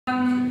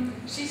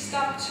She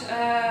stopped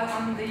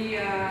on the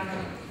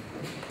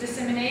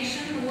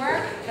dissemination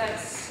work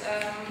that's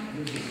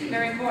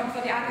very important for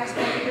the archives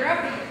of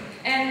Europe.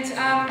 And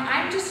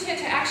I'm just here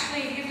to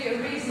actually give you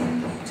a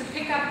reason to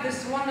pick up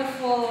this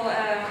wonderful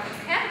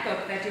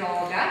handbook that you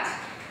all got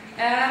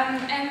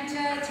and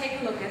take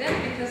a look at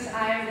it, because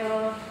I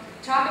will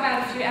talk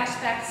about a few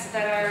aspects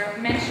that are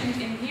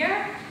mentioned in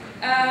here.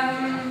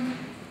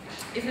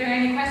 If there are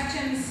any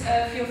questions,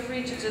 feel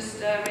free to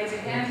just raise your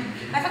hand.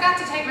 I forgot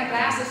to take my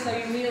glasses, so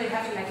you really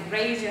have to like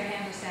raise your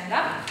hand to stand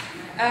up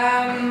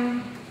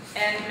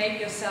and make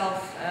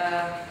yourself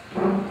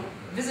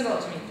visible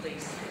to me,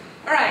 please.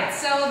 All right,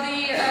 so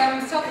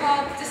the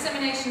so-called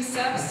Dissemination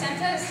Service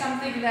Center is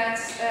something that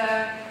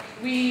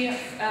we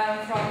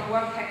from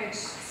Work Package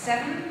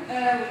 7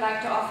 would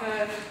like to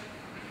offer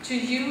to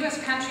you as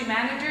country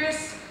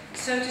managers,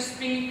 so to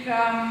speak,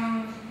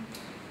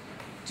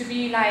 to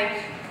be like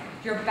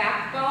your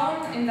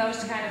backbone in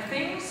those kind of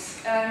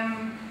things.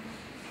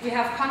 We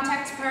have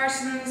contact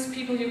persons,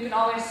 people you can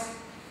always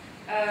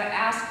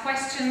ask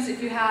questions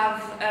if you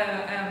have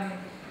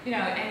you know,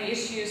 any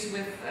issues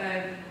with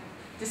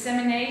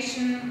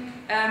dissemination.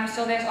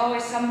 So there's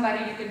always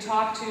somebody you can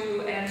talk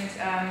to and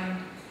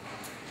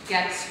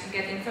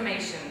get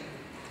information.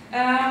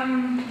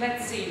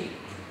 Let's see.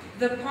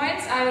 The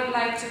points I would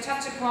like to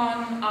touch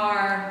upon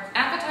are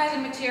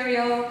advertising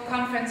material,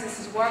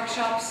 conferences,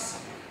 workshops,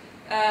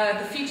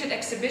 the featured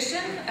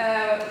exhibition.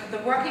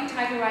 The working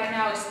title right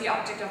now is The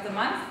Object of the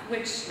Month,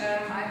 which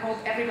I hope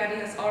everybody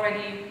has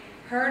already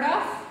heard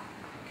of.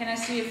 Can I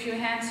see a few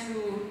hands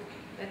who,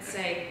 let's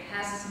say,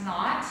 has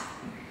not?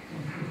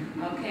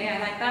 Okay, I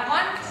like that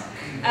one.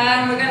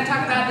 We're going to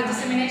talk about the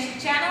dissemination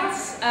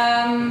channels,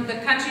 the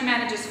Country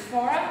Managers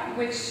Forum,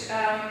 which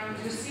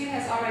Lucille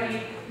has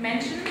already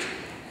mentioned,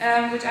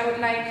 which I would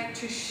like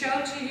to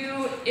show to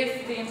you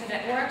if the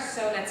internet works,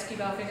 so let's keep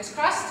our fingers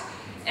crossed,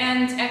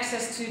 and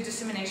access to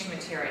dissemination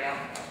material.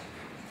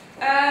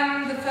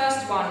 The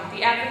first one,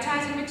 the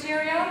advertising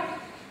material.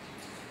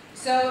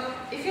 So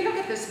if you look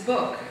at this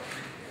book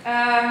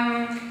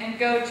and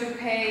go to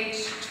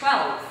page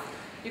 12,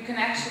 you can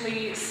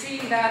actually see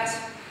that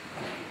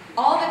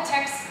all the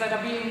texts that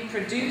are being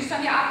produced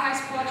on the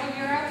Archives Portal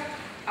Europe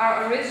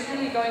are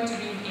originally going to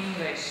be in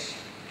English.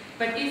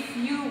 But if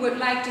you would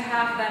like to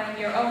have them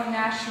in your own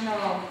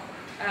national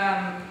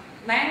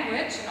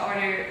language in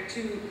order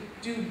to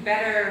do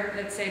better,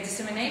 let's say,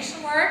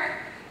 dissemination work,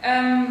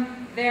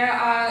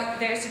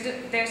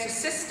 there's a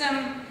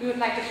system we would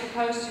like to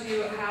propose to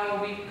you how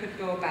we could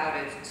go about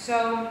it.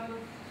 So,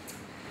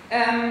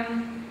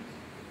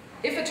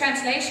 if a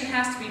translation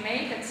has to be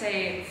made, let's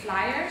say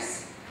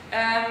flyers,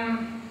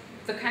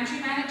 the country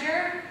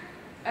manager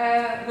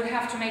would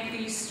have to make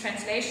these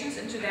translations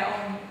into their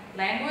own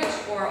language,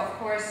 or of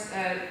course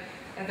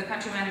the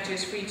country manager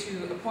is free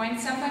to appoint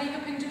somebody who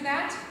can do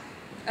that.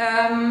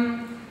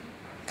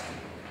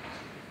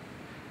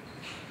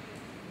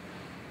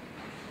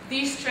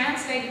 These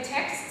translated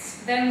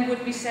texts then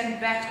would be sent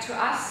back to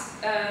us,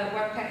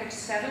 Work Package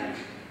 7.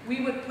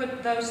 We would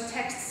put those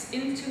texts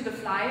into the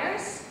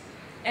flyers,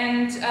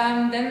 and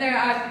then there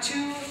are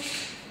two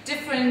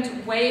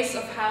different ways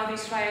of how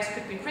these flyers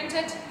could be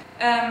printed.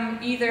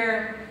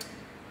 Either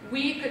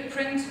we could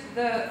print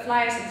the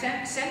flyers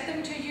and send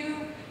them to you,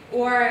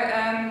 or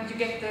you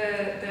get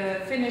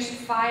the finished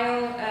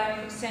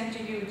file sent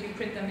to you. You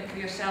print them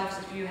yourselves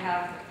if you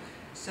have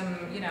some,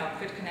 you know,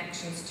 good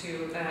connections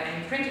to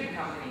any printing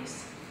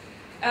companies.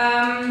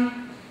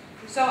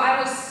 So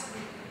I was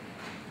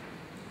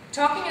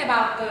talking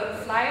about the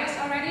flyers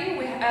already.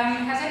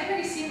 Has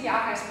anybody seen the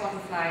Archives Portal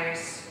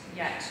flyers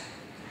yet?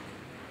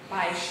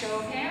 By show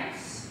of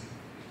hands?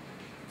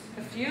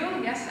 A few?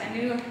 Yes, I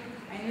knew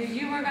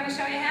you were going to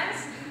show your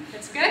hands.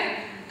 That's good.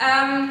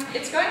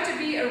 It's going to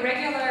be a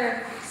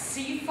regular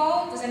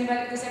C-fold. Does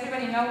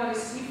everybody know what a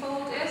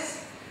C-fold is?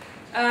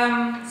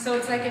 So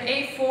it's like an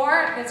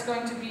A4 that's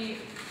going to be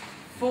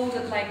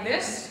folded like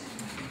this.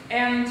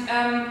 And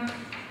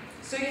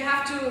so you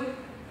have to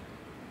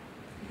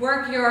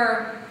work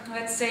your,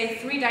 let's say,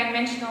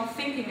 three-dimensional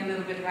thinking a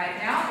little bit right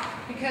now,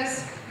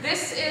 because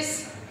this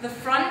is the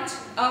front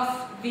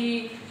of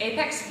the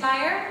Apex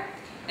flyer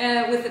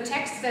with the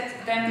text that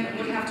then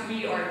would have to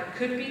be or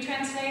could be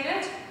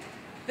translated.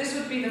 This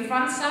would be the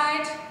front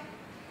side,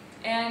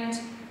 and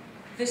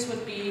this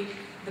would be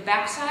the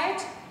back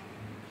side.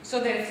 So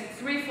there's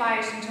 3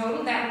 flyers in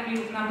total. That would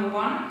be number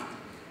 1.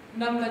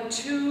 Number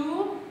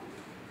 2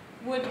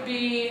 would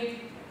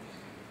be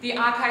the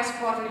Archives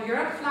Portal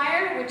Europe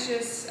flyer, which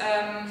is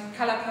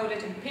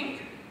color-coded in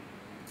pink.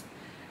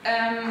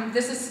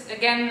 This is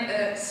again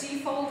a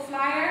C-fold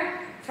flyer,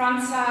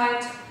 front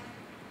side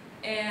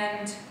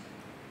and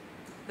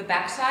the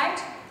back side,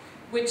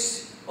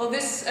 which, well,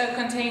 this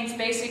contains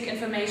basic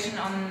information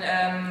on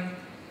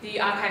the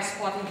Archives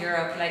Portal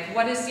Europe, like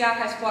what is the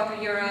Archives Portal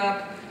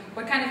Europe,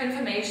 what kind of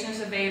information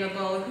is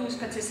available, who's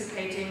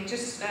participating,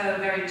 just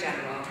very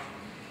general.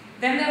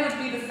 Then there would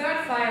be the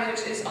third flyer,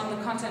 which is on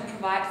the content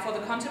for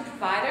the content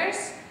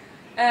providers,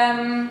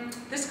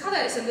 This color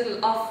is a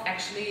little off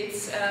actually,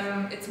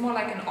 it's more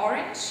like an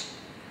orange.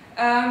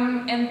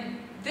 And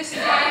this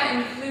flyer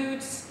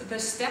includes the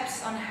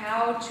steps on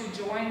how to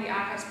join the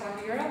Archives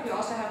Portal Europe. We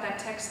also have that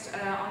text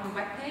on the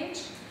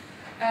webpage.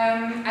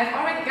 I've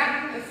already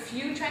gotten a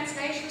few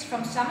translations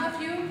from some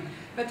of you,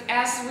 but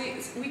as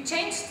we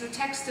changed the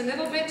text a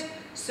little bit,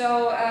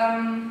 so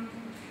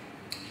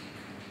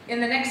in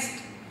the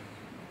next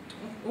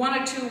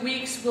 1 or 2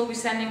 weeks we'll be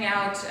sending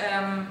out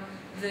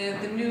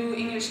the new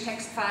English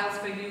text files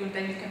for you, and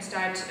then you can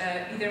start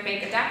either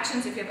make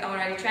adaptations if you've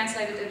already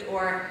translated it,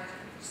 or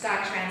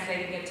start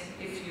translating it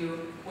if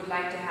you would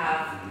like to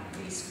have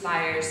these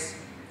flyers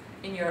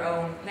in your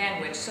own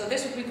language. So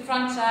this would be the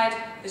front side,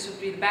 this would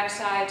be the back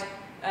side,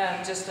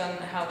 just on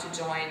how to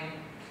join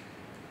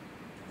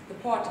the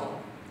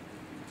portal.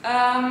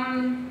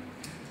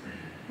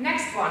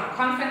 Next one,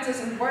 conferences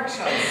and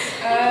workshops.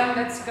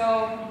 Let's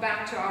go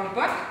back to our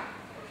book.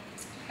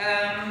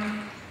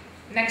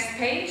 Next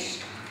page.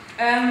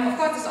 Of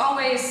course, this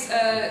always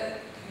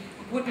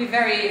would be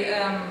very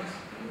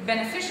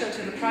beneficial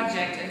to the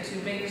project and to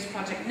make this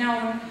project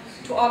known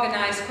to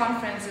organize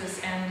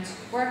conferences and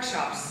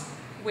workshops,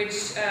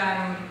 which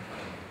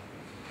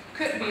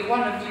could be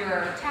one of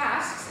your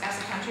tasks as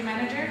a country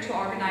manager to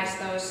organize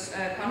those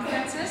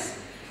conferences.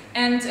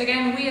 And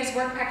again, we as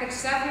Work Package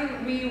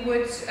 7, we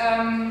would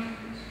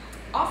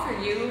offer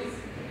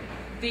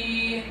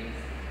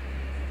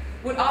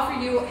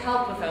you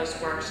help with those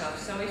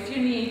workshops. So if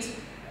you need,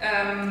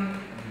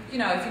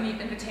 if you need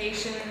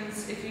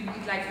invitations, if you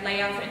need like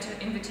layout for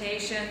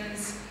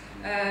invitations,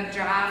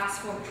 drafts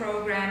for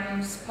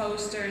programs,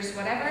 posters,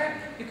 whatever,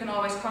 you can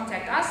always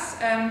contact us.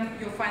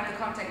 You'll find the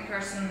contact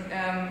person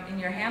in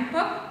your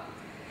handbook.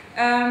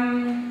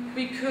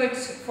 We could,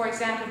 for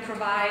example,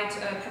 provide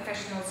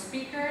professional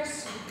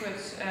speakers who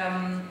could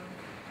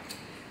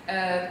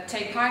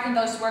take part in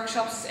those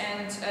workshops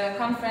and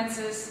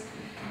conferences.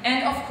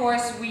 And of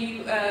course,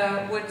 we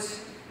would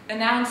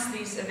announce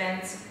these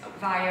events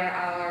via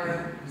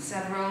our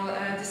several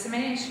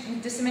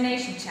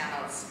dissemination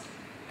channels,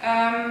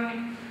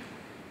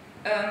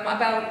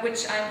 about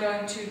which I'm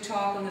going to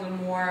talk a little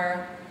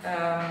more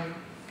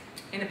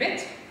in a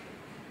bit.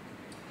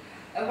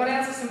 What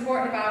else is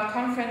important about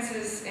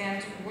conferences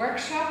and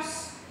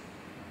workshops?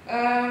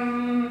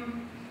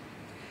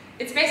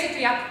 It's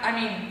basically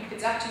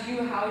it's up to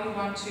you how you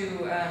want to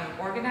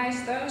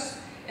organize those.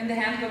 In the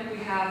handbook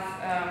we have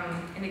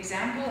an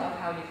example of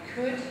how you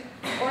could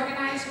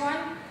organize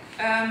one,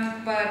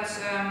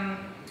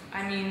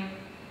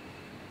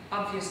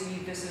 obviously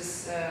this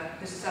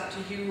is up to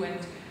you, and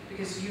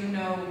because you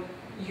know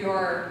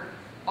your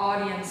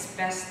audience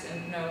best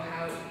and know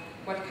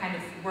what kind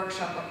of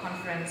workshop or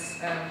conference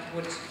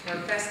would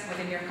work best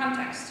within your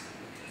context.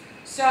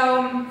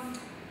 So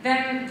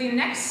then the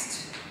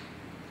next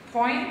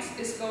point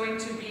is going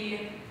to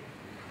be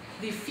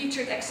the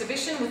featured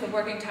exhibition with the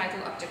working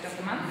title Object of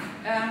the Month,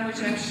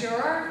 which I'm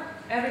sure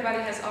everybody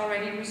has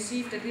already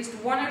received at least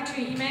 1 or 2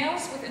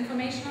 emails with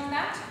information on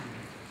that.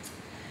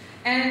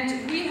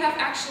 And we have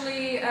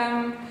actually,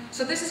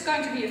 so this is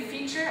going to be a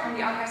feature on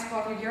the Archives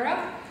Portal Europe,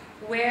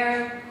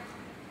 where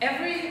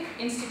every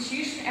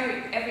institution,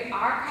 every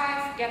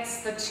archive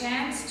gets the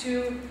chance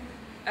to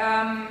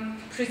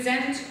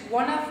present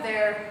one of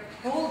their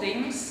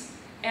holdings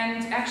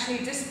and actually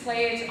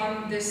display it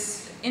on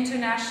this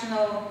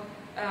international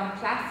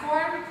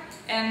platform.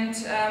 And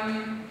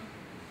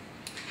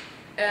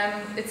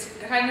it's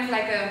kind of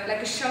like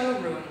a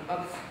showroom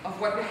of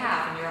what we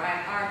have in your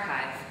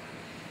archive.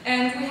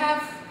 And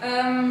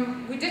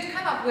we did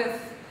come up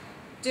with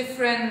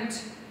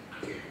different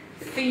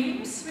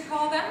themes, we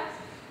call them.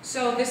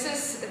 So this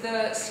is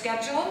the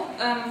schedule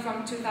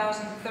from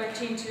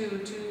 2013 to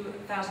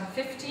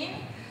 2015.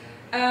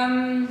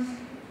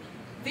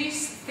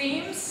 These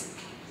themes,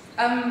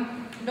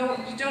 no,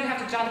 you don't have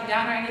to jot them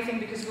down or anything,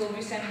 because we'll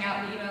be sending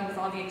out an email with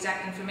all the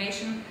exact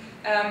information.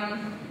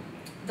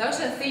 Those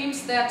are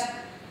themes that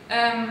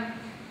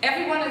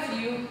every one of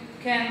you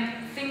can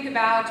think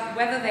about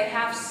whether they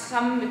have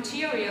some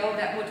material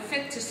that would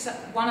fit to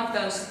one of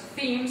those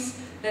themes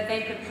that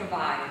they could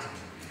provide.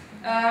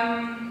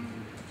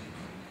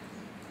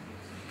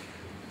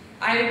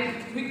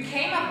 We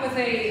came up with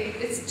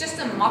it's just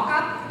a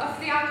mock-up of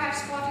the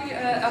Archives Portal,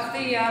 of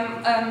the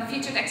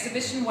featured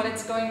exhibition, what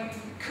it's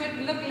could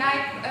look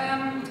like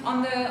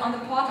on the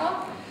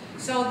portal.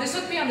 So this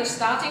would be on the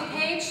starting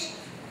page.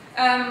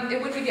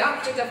 It would be the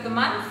object of the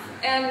month,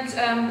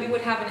 and we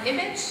would have an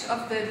image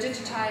of the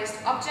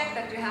digitized object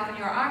that you have in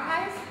your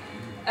archive.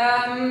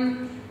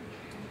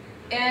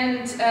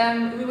 And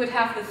we would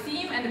have the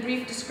theme and a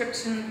brief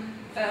description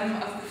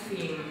of the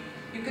theme.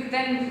 You could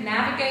then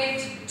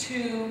navigate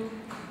to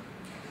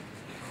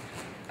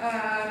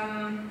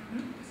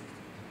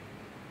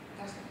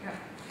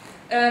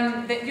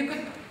you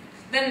could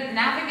then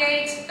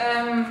navigate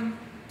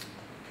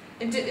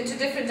into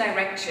different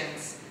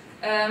directions.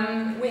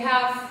 We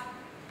have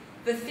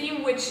the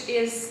theme, which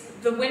is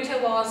the winter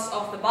laws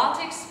of the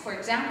Baltics, for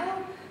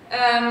example,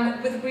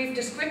 with a brief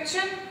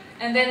description,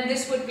 And then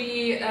this would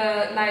be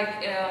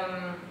like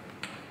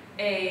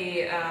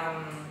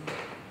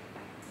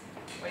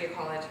what do you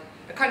call it?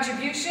 A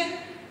contribution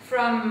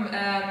from,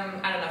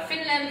 I don't know,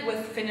 Finland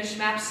with Finnish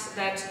maps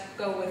that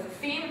go with the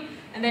theme.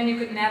 And then you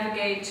could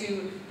navigate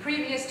to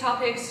previous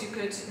topics, you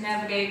could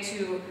navigate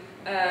to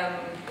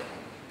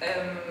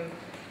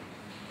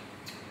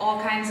all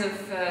kinds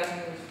of,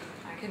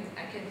 I can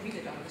read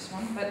it on this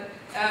one, but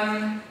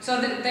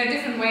so there are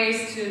different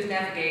ways to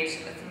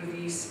navigate through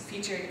these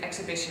featured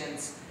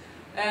exhibitions.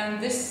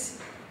 This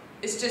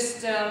is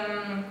just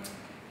a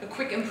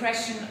quick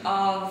impression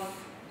of,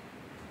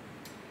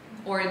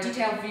 or a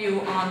detailed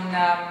view on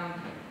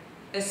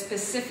a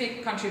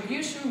specific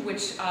contribution,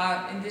 which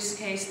are in this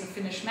case the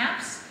Finnish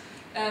maps.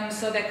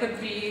 So there could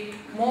be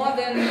more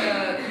than,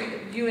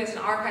 you as an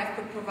archive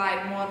could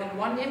provide more than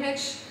one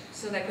image,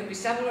 so there could be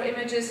several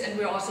images, and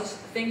we're also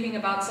thinking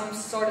about some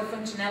sort of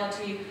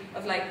functionality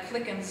of like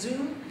click and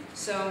zoom,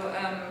 so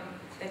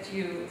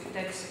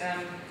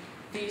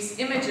these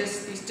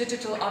images, these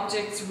digital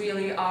objects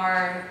really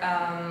are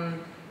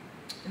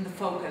in the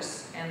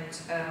focus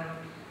and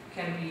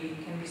can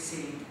be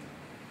seen.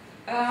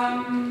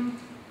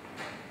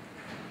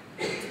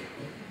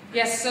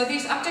 Yes, so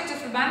these objects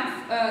of the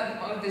month,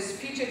 of this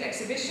featured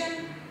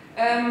exhibition,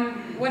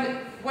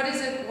 what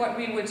is it what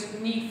we would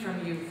need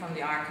from you, from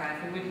the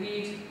archive? We would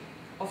need,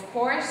 of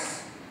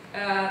course,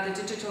 the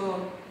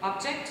digital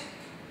object,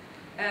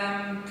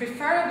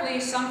 preferably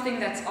something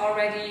that's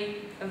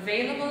already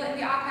available in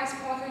the Archives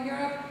Portal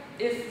Europe.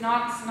 If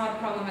not, it's not a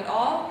problem at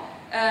all,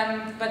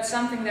 but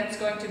something that's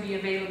going to be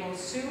available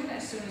soon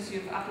as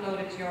you've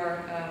uploaded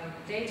your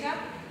data.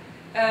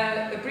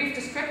 A brief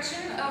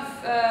description of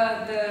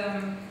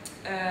the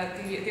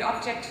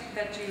object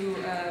that you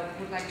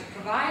would like to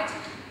provide,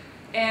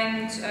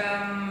 and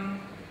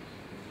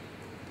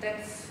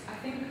that's, I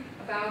think,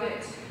 about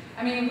it.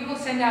 I mean, we will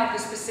send out the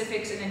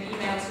specifics in an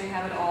email, so you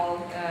have it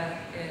all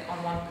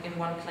in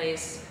one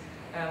place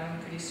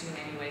pretty soon,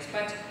 anyways.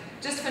 But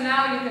just for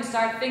now, you can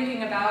start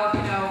thinking about,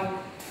 you know,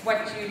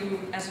 what you,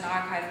 as an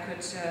archive,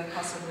 could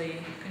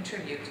possibly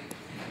contribute.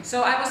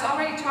 So I was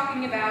already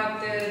talking about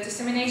the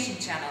dissemination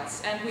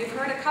channels, and we've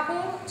heard a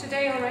couple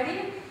today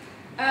already.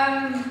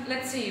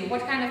 Let's see,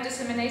 what kind of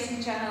dissemination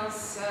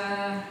channels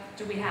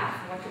do we have?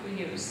 What could we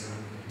use?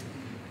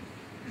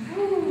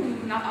 Ooh,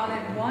 not all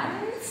at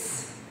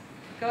once.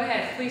 Go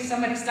ahead, please,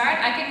 somebody start.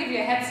 I can give you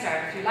a head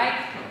start if you like.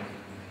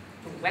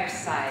 The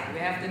website. We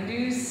have the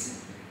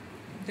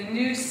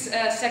news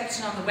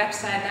section on the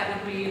website. That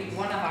would be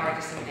one of our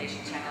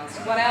dissemination channels.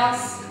 What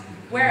else?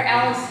 Where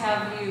else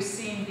have you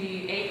seen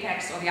the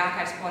APEX or the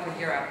Archives Portal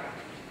Europe?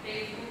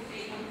 Facebook.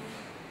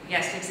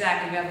 Yes,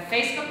 exactly. We have a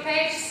Facebook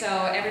page, so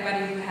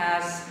everybody who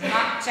has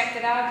not checked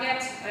it out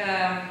yet,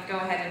 go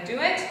ahead and do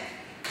it.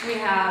 We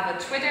have a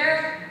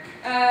Twitter,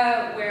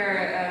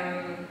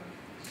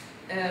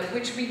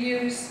 which we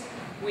use.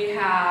 We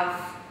have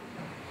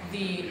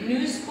the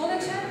news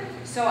bulletin.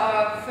 So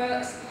our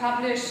first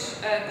public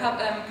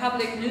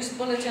news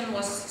bulletin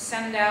was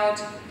sent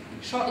out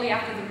shortly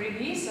after the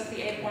release of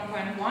the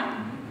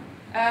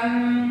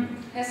 8.1.1.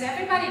 Has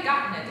everybody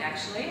gotten it,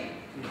 actually?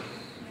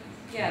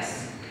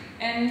 Yes.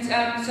 And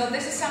so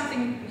this is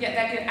something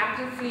that you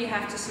actively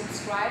have to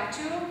subscribe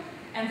to.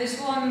 And this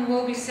one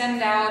will be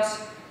sent out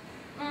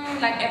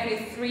like every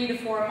 3 to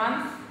 4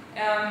 months.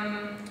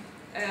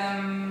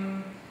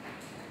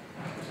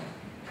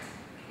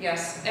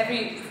 Yes,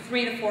 every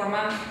 3 to 4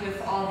 months,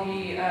 with all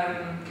the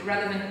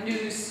relevant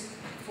news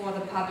for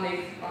the public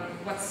on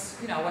what's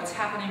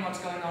happening, what's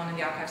going on in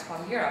the Archives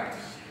Portal Europe.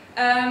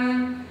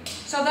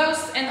 So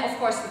those, and of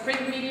course the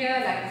print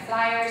media, like the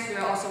flyers. We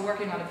are also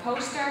working on a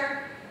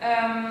poster,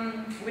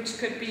 which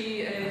could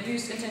be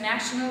used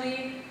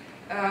internationally,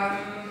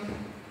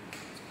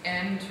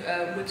 and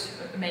would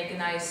make a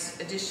nice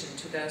addition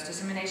to those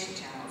dissemination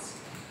channels.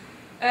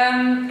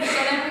 So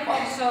then we've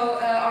also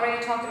already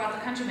talked about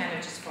the Country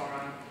Managers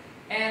Forum.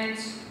 And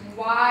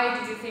why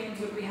do you think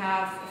would we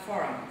have a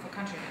forum for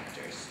country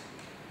managers?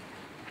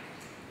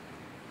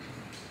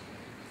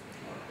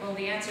 Well,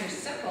 the answer is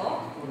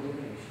simple.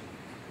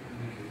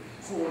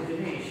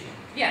 Coordination.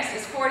 Yes,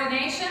 it's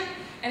coordination,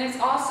 and it's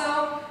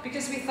also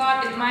because we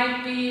thought it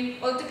might be,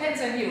 well, it depends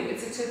on you.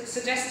 It's a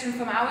suggestion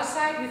from our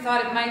side. We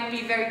thought it might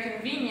be very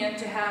convenient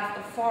to have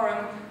a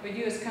forum where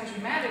you as country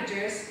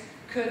managers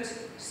could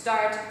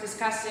start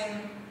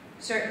discussing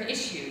certain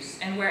issues,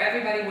 and where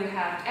everybody would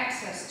have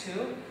access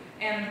to,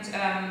 and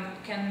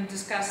can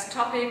discuss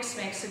topics,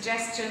 make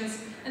suggestions,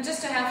 and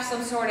just to have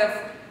some sort of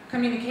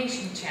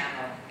communication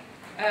channel,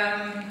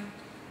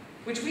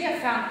 which we have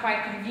found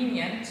quite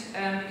convenient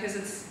because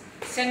it's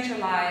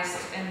centralized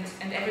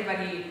and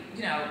everybody,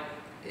 you know,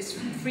 is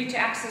free to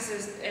access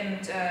it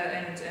and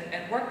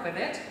work with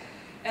it.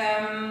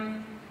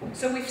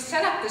 So we've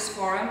set up this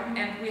forum,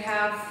 and we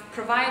have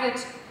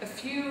provided a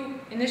few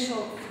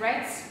initial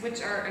threads,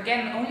 which are,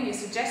 again, only a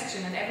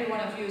suggestion, and every one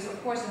of you is, of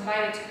course,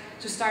 invited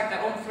to start their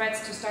own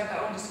threads, to start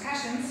their own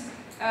discussions.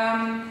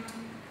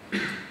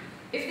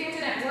 If the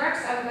internet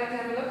works, I would like to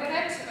have a look at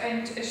it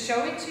and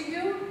show it to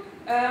you.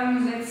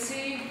 Let's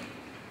see.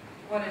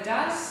 what it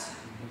does.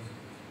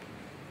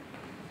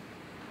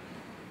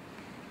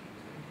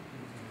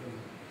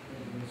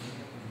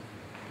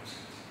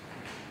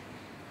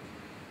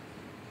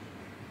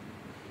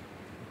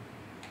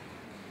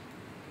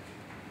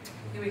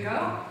 Here we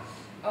go.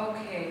 Okay.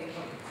 Okay.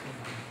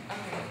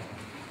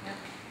 Yep.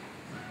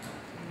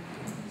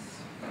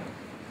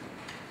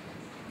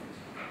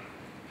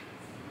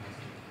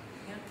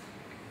 Yep.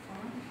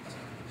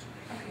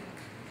 Okay.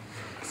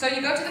 So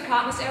you go to the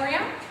partners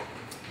area,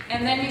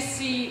 and then you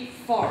see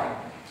forum.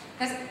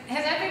 Has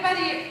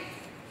everybody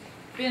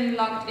been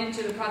logged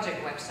into the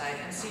project website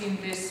and seen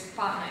this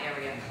partner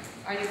area?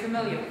 Are you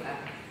familiar with that?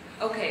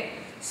 Okay.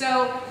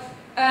 So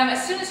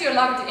as soon as you're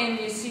logged in,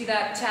 you see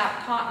that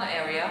tab partner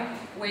area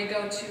where you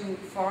go to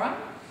forum.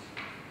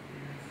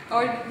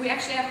 Or we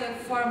actually have the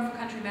forum for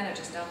country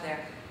managers down there.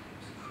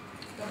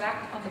 Go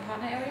back on the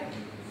partner area.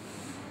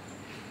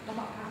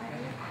 Partner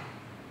area.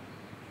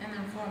 And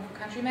then forum for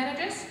country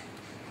managers.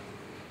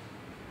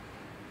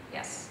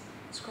 Yes.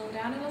 Scroll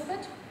down a little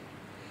bit.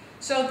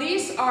 So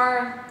these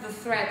are the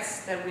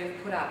threads that we've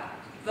put up.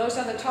 Those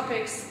are the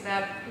topics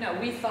that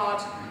we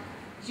thought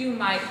you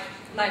might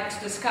like to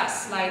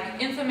discuss,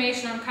 like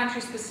information on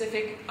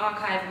country-specific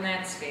archival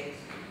landscape,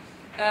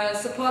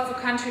 support for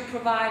country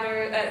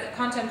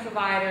content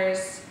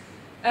providers.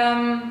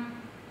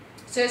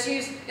 So as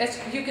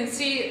you can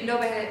see,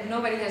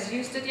 nobody has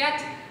used it yet.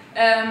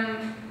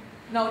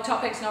 No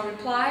topics, no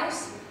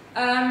replies,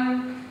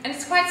 and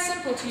it's quite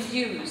simple to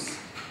use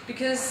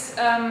because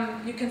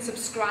you can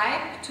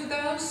subscribe to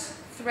those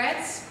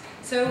threads.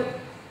 So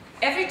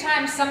every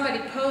time somebody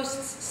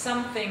posts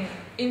something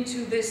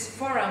into this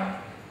forum,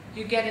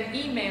 you get an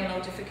email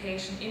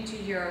notification into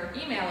your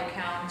email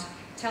account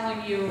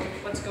telling you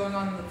what's going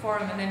on in the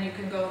forum, and then you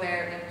can go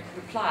there and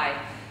reply.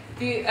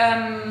 The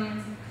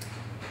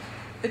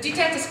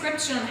detailed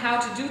description on how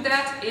to do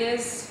that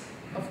is,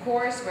 of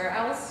course, where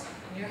else?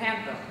 In your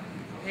handbook.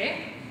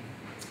 Okay?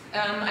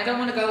 I don't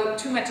want to go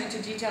too much into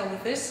detail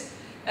with this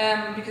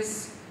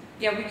because,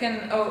 yeah, we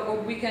can.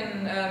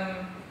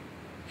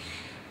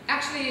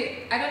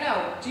 Actually, I don't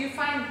know. Do you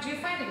find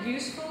it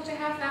useful to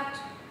have that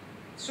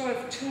sort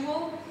of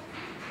tool?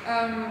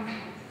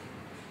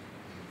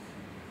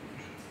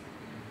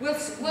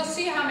 We'll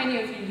see how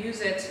many of you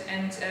use it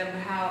and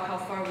how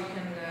far we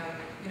can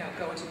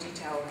go into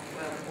detail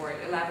or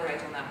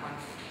elaborate on that one.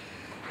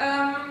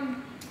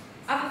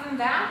 Other than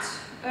that,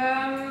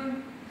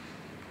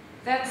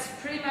 that's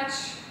pretty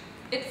much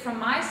it from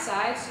my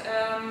side.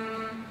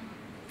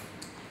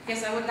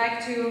 Yes, I would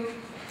like to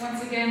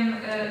once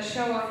again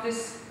show off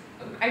this.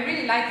 I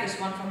really like this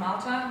one from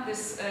Malta,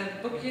 this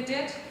book you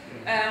did.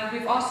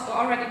 We've also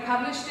already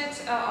published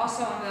it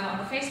also on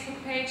the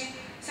Facebook page.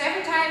 So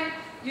every time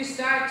you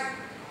start,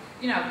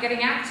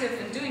 getting active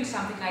and doing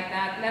something like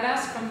that, let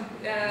us from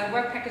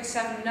Work Package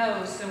 7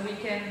 know, so we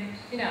can,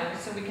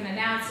 so we can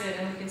announce it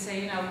and we can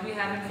say, we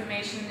have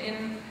information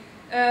in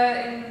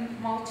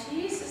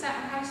Maltese. Is that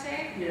how you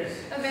say it? Yes.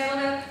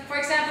 Available. For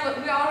example,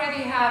 we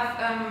already have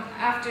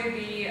after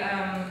the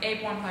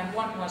APE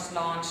 1.1 was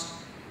launched.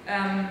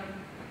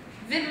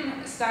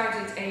 Wim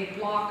started a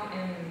blog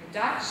in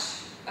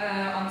Dutch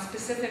on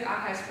specific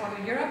Archives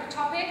Portal Europe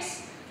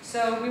topics.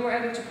 So we were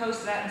able to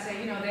post that and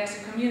say, there's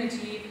a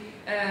community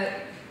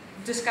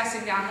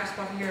discussing the Archives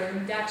Portal Europe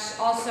in Dutch.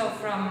 Also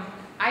from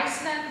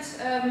Iceland,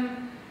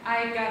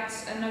 I got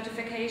a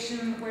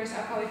notification. Where's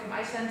our colleague from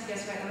Iceland?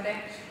 Yes, right over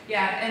there.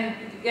 Yeah,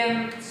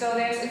 and so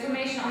there's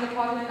information on the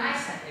portal in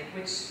Icelandic,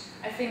 which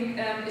I think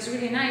is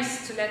really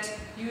nice to let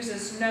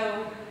users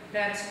know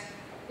that,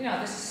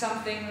 this is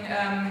something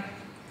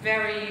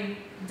very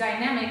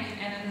dynamic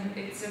and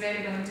it's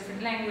available in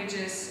different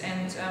languages,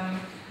 and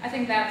I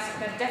think that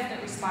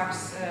definitely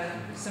sparks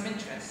some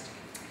interest.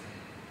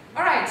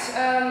 All right,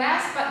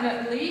 last but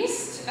not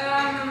least,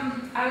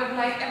 I would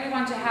like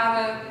everyone to have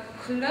a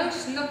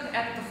close look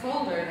at the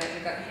folder that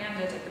you got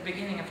handed at the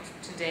beginning of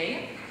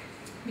today,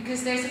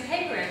 because there's a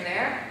paper in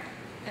there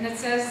and it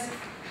says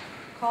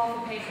call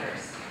for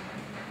papers.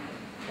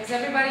 Has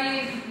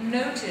everybody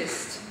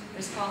noticed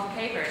this call for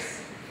papers?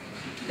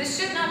 This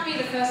should not be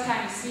the first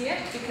time you see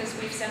it, because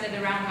we've sent it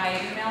around via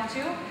email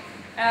too.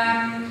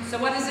 So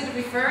what is it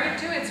referring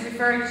to? It's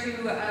referring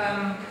to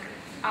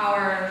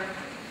our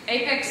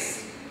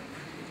Apex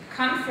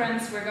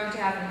conference we're going to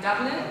have in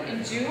Dublin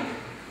in June.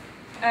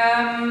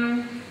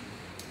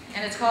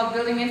 And it's called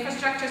Building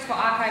Infrastructures for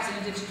Archives in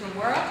a Digital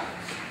World.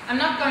 I'm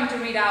not going to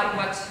read out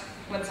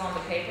what's on the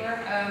paper.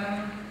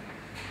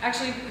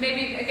 Actually,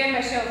 maybe again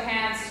by show of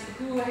hands,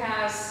 who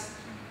has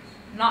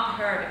not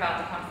heard about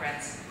the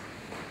conference?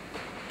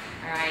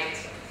 All right,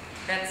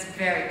 that's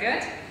very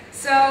good.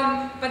 So,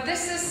 but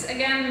this is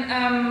again,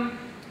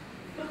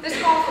 this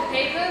call for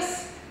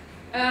papers.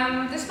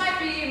 This might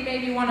be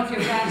maybe one of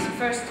your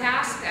first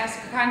tasks as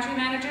a country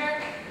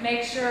manager.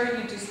 Make sure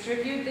you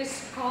distribute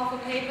this call for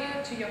paper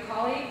to your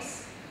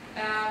colleagues.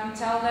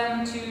 Tell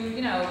them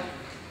to,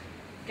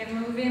 get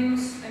moving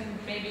and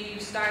maybe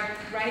start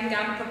writing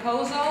down a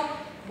proposal.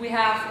 We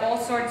have all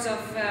sorts of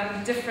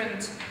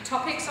different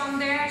topics on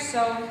there,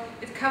 so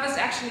it covers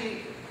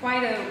actually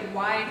quite a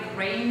wide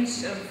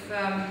range of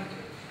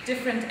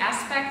different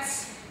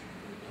aspects,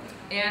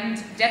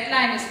 and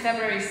deadline is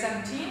February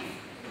 17th,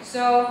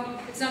 so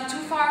it's not too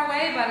far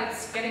away, but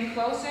it's getting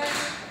closer.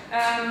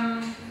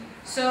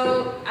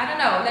 So I don't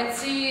know, let's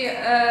see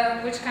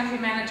which country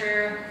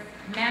manager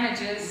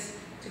manages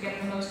to get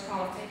the most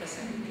call of papers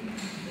in.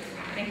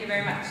 Thank you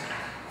very much.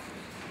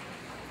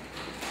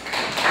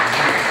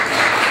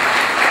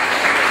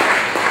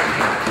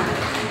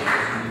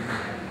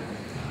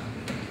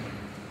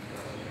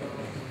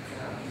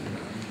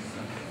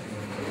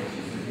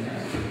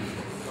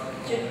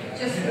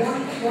 Just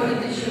one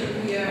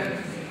addition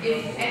here.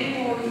 If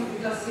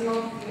anyone does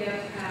not yet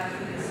have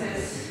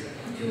access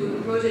to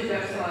a project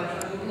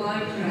website or would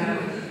like to have,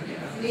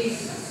 please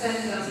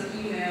send us an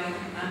email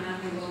and then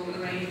we will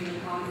arrange an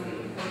account.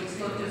 But it's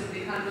not just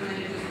the country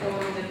manager's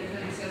portal that you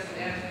can access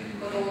there,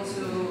 but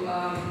also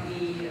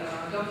the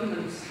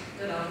documents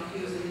that are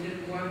used in the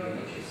different work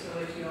pages. So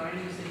if you are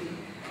interested in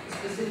a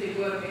specific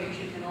work page,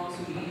 it can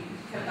also be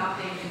kept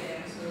updated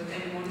there. So if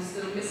anyone is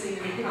still missing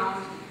an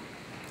account,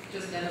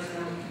 just let us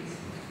know, please.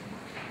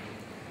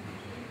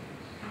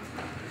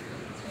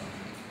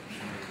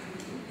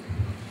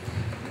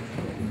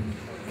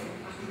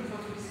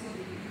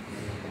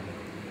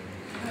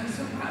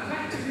 So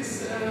back to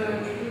this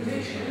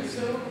presentation,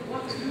 so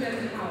what to do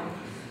and how.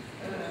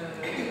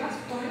 The last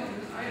point,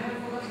 I have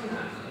forgotten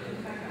that. In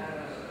fact,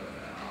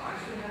 I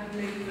should have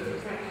made the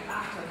track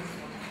after this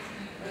one.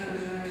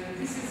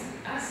 This is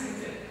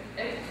ACID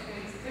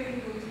educates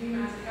technical team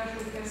as a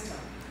casual tester.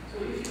 So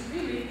if you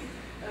feel it,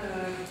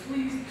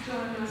 please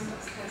join us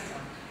as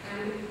tester.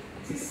 And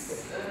this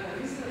is a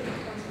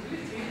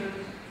responsibility, but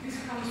this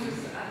comes with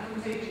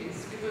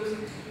advantages because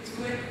it's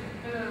great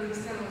to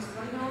understand what's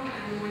going on,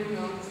 and when you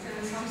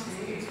understand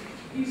something, it's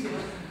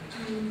easier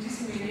to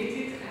disseminate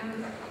it and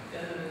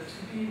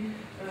to be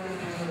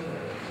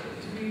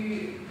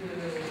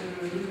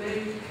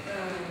relayed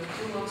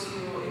towards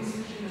your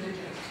institution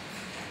managers.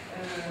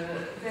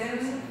 Then,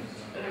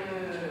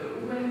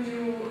 when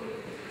you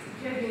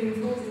get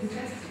involved in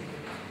testing,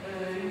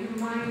 you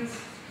might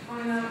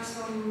find out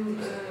some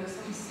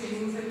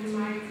things, and you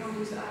might come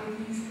with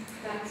ideas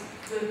that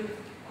the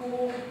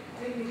core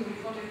technical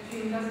project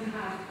team doesn't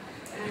have,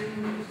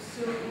 and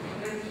so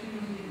that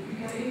you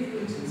can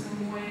influence in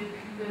some way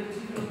the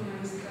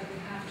developments that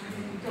have to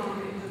be done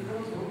in the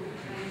portal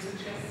and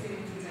suggest the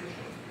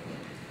implementation.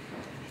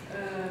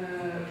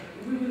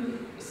 We will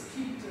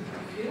skip the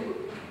film.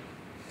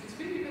 It's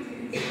big because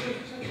it's a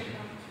picture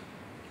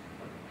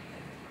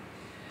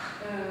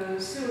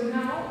about. So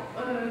now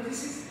this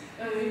is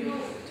your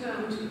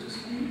turn to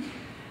speak,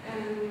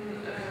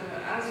 and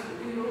as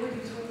we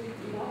already told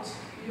a lot,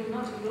 you're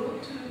not alone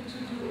to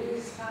do all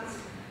this task,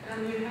 and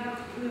we're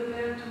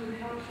there to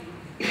help you.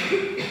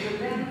 We're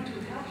there to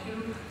help you.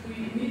 We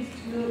need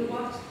to know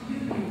what you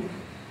need,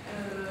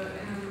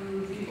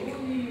 and the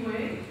only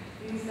way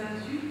is that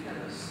you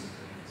tell us.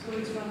 So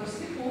it's rather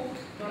simple,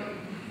 but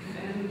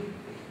and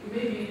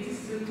maybe this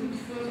is a good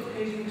first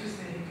occasion to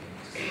say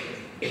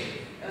it.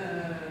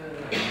 And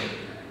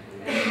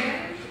then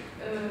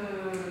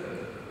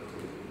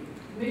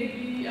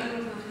maybe I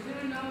was not clear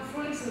enough.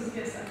 For instance,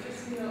 yes, I've just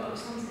seen of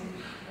something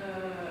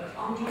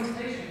on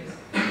translations.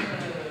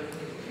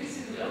 This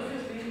is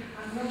obviously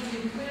I've not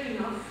been clear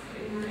enough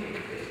in my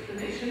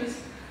explanations.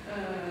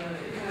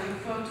 If I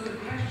refer to a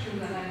question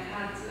that I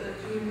had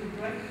during the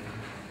break,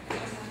 I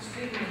just have to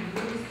take my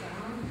notes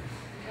down.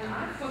 And I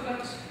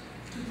forgot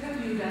to tell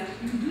you that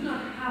you do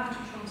not have to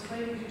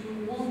translate if you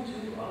don't want to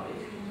or if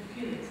you don't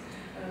feel it.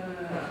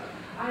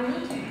 I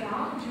noted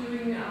down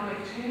during our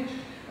exchange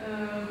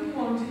who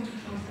wanted to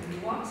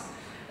translate what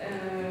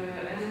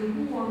and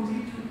who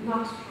wanted to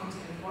not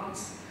translate what.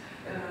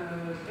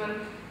 But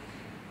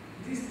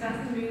this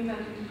doesn't mean that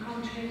you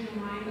can't change your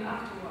mind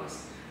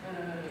afterwards.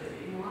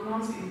 In 1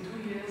 month, in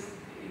 2 years,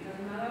 it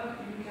doesn't matter.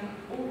 You can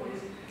always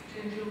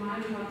change your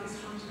mind about this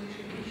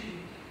translation issue.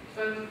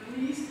 But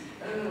please,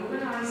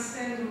 when I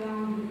send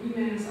around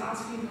emails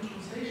asking for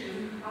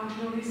translation, I'll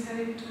generally send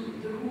it to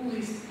the whole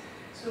list.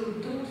 So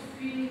don't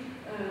feel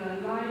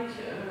like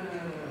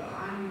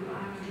I'm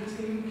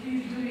addressing you.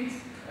 Please do it,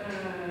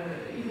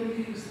 even if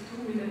you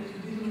told me that you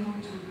didn't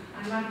want to.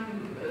 I might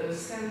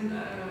send.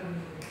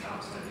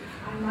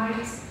 I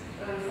might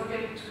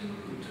forget to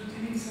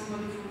delete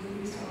somebody from the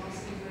list or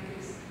something like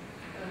this.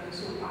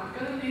 So I've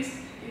got a list.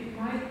 It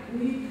might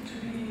need to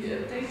be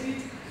updated.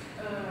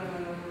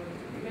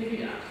 Maybe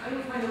I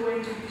will find a way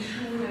to be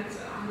sure that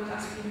I'm not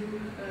asking you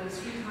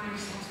 3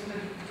 times something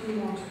that you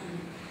don't want to do.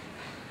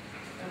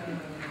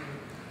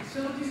 So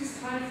this is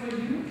time for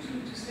you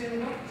to say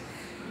what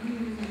you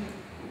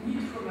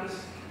need from us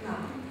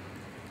now.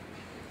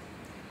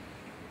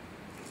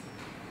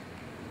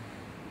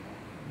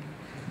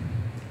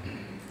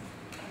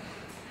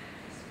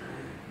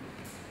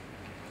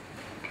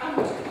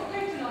 What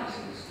data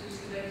license does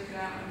the data go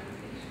out under,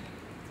 please?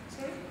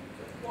 Sorry?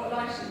 What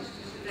license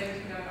does the data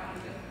go out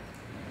under?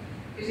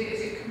 Is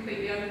it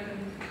completely open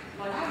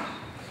license?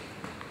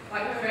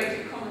 Like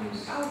Creative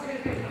Commons? Oh, okay.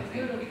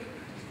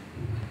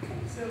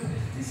 So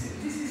this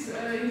is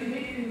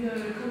indicated in the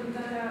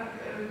data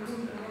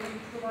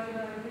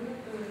provider agreement.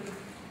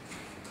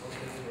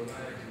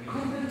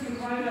 Content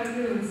provider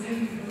agreement.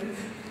 Thank you for it.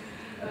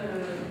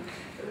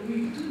 We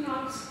do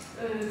not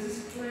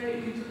display.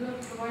 We do not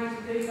provide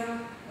data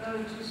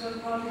to third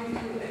party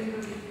to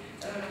anybody.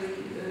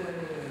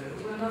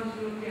 We're not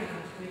European,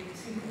 to make it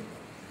simple.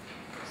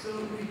 So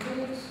we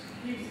don't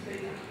give the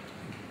data.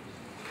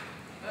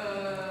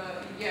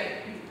 Yeah,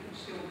 you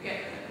still get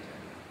the data.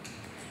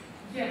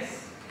 Yes,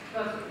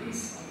 but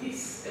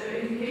it's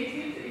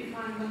indicated, if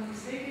I'm not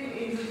mistaken,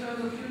 in the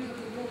terms of use of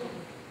the portal,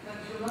 that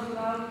you're not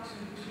allowed to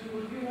do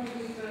what you want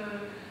with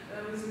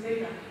the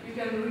data. You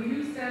can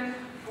reuse them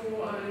for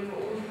your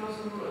own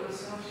personal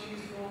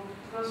searches, for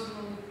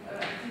personal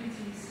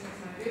activities, things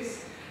like this.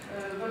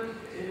 But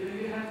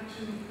you have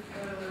to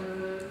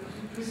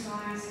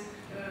precise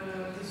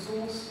the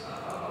source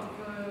of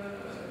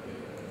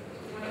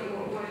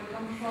where it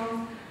comes from,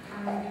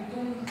 and you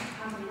don't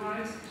have the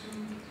right to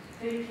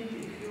take it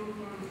if you're,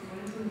 for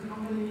instance, a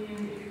company,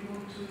 and if you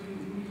want to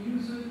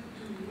reuse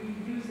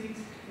it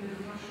in a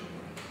commercial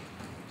way.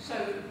 So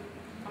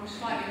I'm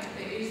slightly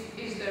unclear.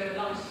 Is there a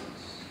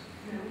license?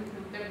 No.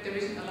 There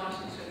isn't a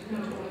license at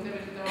all. There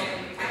are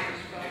any plans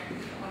for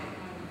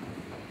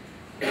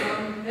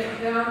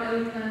There aren't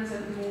any plans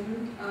at the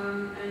moment,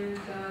 and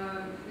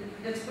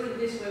let's put it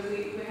this way: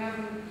 we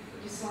haven't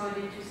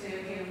decided to say,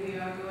 okay, we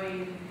are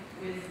going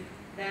with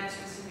that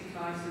specific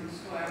license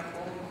for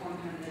all the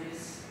content that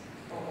is,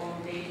 or all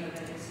data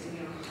that is in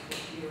Europe.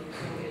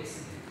 So it's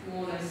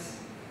more or less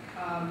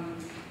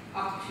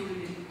up to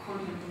the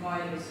content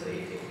providers. So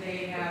if they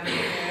have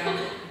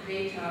their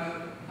data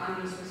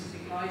under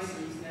specific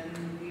license, then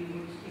we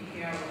would take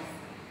care of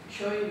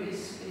showing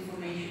this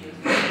information as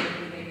well as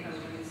the data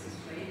when it's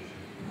displayed.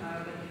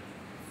 But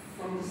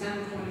from the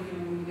sample point of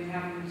view, we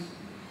haven't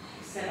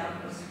set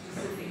up a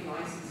specific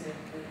license that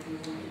we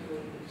want to go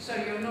with. So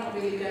you're not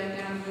really going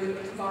down the route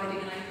of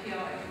providing an API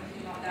or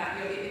anything like that.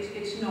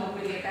 It's not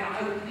really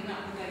about opening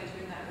up the data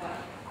in that way.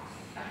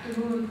 At the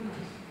moment, no.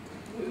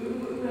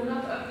 We're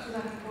not up to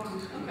that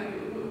point. Okay.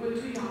 We're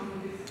too young for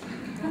this.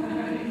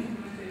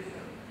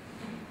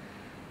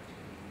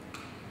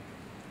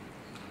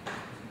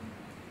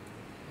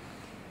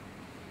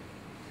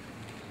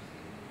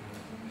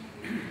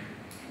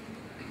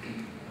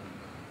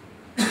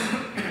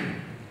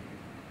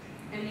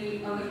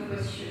 Any other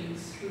questions,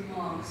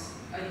 remarks,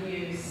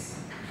 ideas,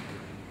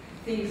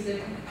 things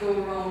that go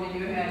wrong in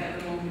your head at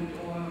the moment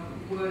or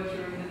work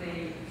during the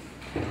day?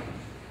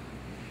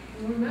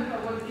 Remember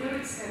what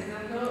Garrett said, there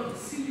are no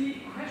silly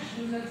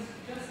questions, that's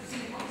just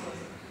silly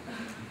answers.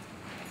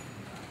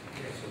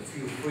 Yes, so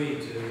feel free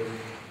to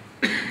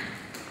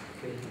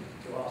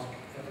ask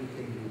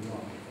everything you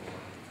want.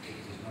 If it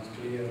is not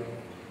clear,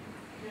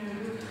 Yeah,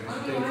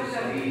 otherwise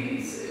that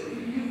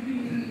you've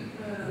been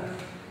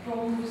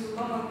prone with a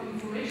lot of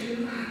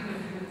information,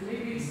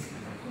 maybe it's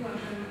too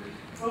much, and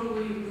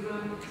probably we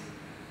weren't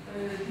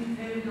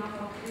detailed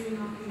enough or clear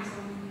enough in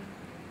some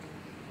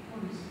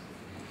points.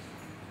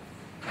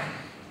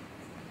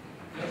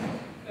 Yes.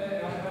 I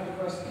have a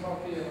question about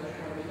the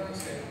archival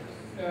landscape.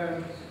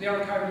 The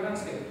archival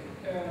landscape.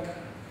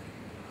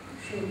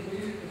 Should we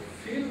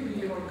fill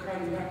the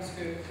archival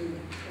landscape to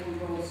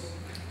all those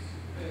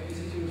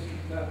institutions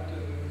that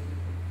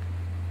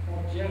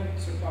not yet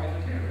supply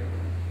material?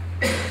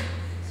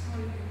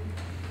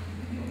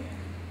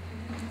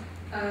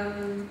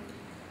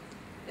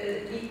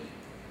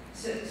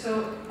 So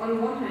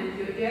on one hand,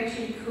 you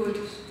actually could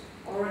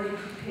already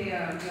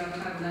prepare the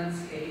archival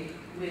landscape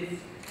with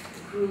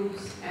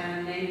groups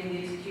and naming the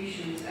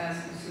institutions, as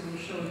Sue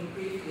showed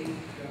briefly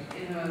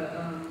in her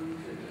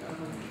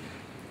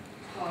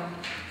talk.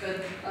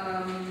 But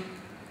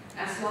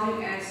as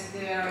long as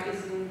there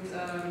isn't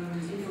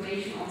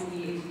information on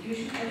the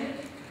institution added,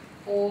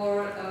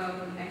 or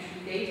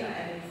actually data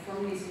added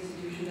from this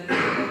institution, that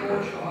will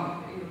all show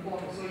up in the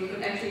portal. So you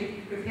could actually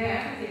prepare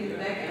everything in the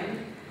back end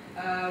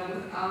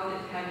without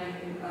it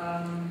having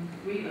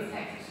real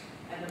effect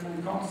at the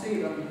moment. You can't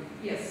see them.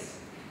 Yes.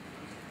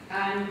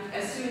 And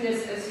as soon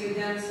as you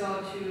then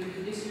start to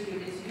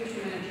distribute institution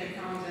manager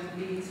accounts and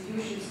the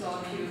institutions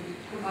start to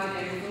provide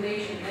their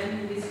information,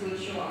 then this will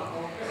show up.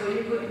 So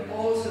you could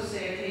also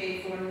say,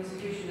 okay, for an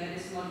institution that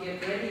is not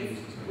yet ready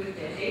with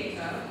their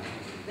data,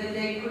 then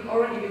they could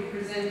already be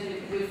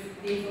presented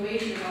with the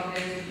information about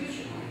their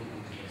institution.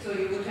 So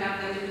you would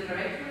have them in the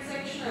directory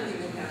section, and you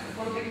would have the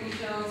contact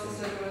details,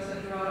 etc.,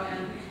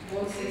 and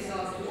once they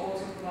start to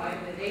also provide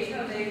the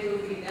data, they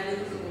will be then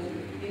visible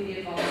in the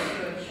advanced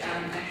search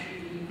and actually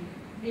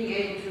being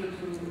able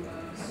to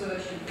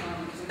search and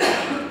find.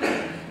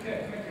 Okay,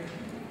 thank you.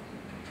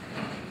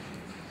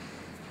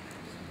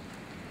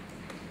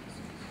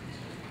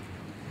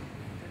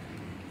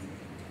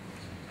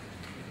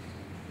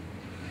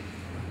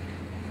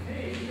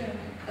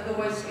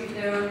 Otherwise, if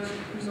there are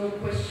no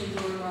questions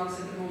or remarks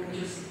at the moment,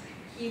 just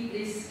keep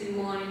this in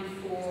mind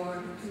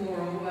for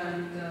tomorrow,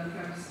 and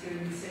perhaps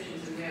during the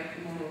sessions that we have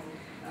tomorrow,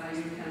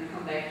 you can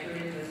come back to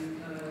it,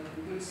 and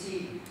we'll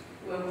see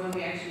when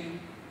we actually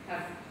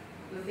have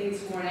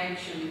more an edge,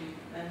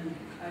 and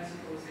I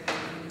suppose there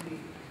will be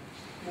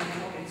more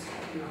pockets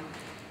popping up.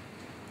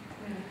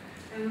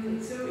 Yeah.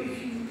 And so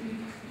if you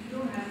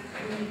don't have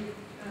any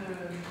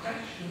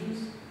questions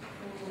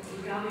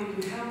regarding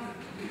the help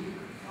we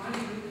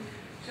provide,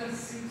 just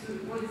see to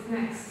what is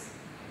next.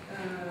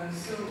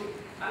 So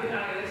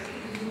let's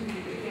keep it moving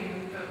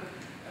again. But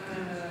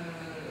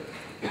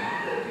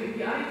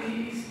the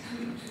idea is to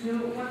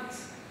know what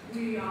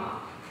we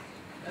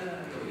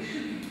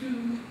should do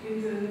in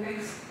the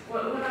next.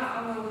 What are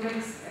our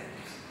next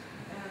steps?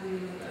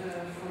 And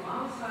from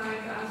our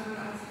side as well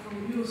as from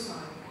your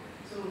side.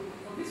 So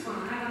for this one,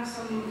 I have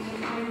some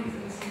ideas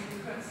and some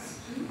requests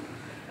too.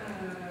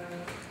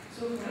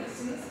 So for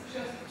instance,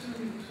 just to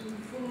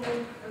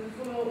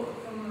follow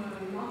from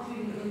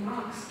Martin and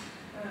Marx,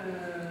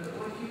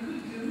 what you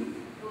could do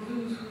for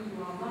those who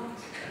are not,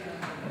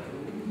 who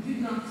did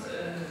not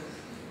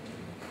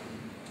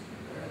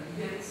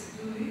yet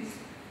do this.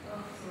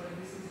 Oh, sorry,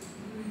 this is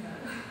really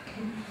bad.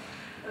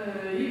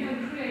 You can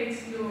create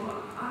your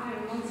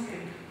archival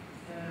landscape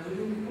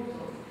within the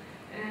portal,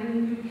 and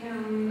you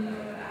can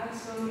add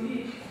some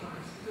EHE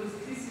files, because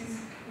this is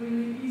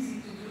really easy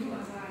to do,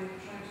 as I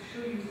tried to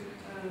show you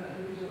a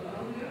little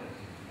earlier.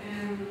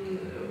 And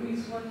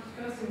with what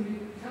person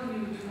will tell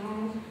you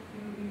tomorrow, you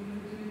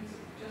will do it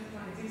just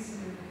like this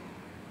in a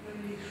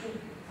very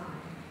short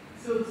time.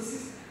 So this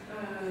is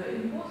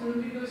important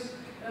because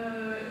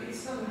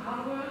it's not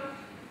hard work,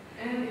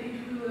 and it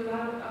will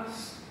allow us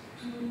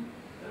to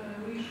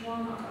reach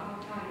one of our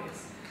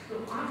targets. So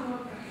I'm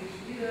work package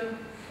leader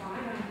 5,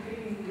 I'm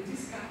taking the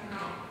discount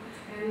now,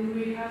 and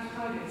we have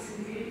targets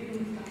in the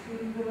 18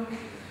 document work,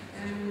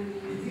 and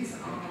these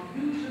are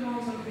huge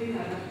amounts of data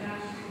that we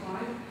have to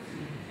provide.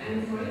 And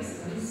for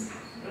instance,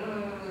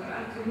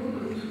 at the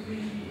moment we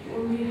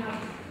only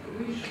have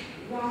reached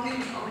one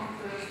of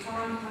the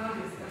 5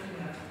 targets that we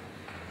have.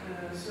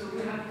 So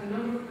we have the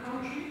number of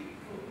countries.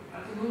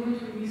 At the moment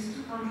we miss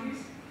 2 countries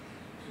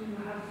to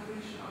have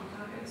reached our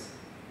targets.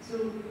 So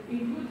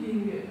including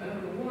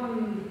one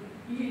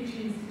EHE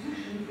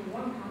institution for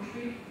one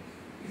country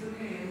is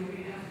okay, and we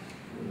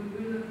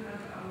will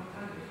have our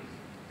target.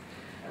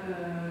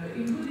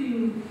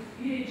 Including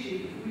EHE,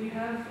 we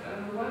have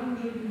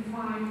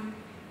 105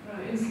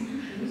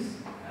 institutions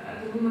at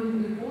the moment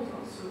in the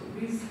portal, so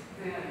with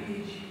their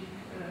EHE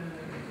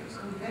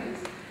content,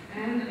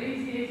 and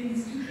 88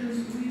 institutions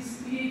with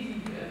EAD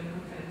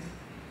content.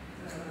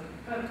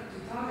 But the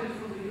target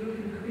for the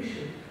European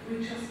Commission, we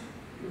just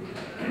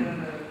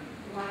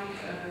like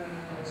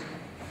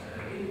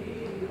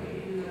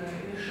in a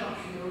shop,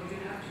 you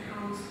have to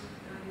count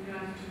and you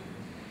have to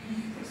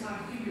give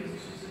precise figures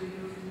to the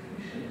European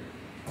Commission.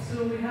 So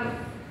we have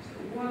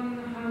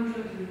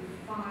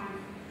 105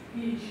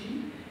 EHE,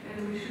 and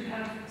we should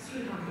have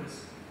 300.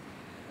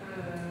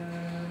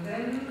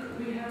 Then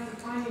we have the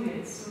finding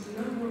aids. So the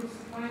number of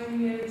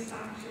finding aids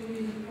actually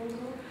in the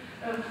portal.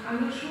 I'm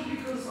not sure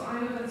because I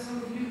know that some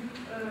of you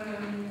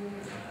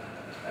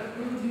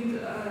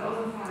uploaded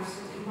other files.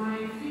 So my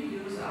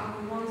figures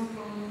are the ones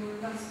from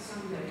last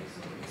Sunday, so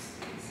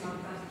it's not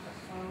that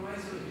far away,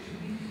 so it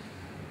should be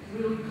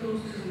really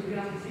close to the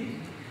reality.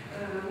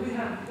 We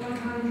have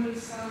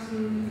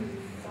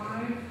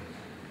 100,005,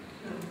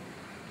 no,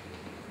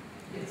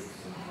 yes,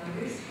 something like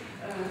this,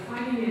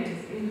 finding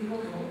aids in the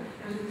portal,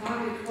 and the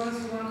target was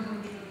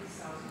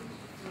 100,000.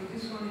 So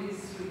this one is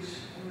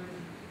reached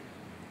already.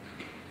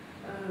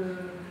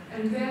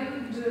 And then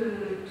the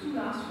 2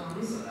 last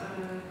ones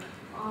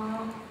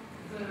are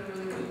the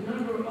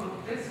number of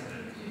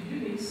descriptive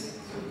units.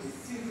 So this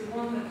is the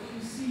one that you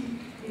see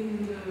in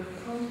the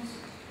front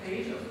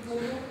page of the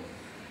portal.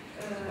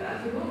 At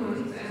the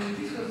moment, and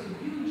this was a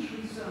huge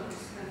result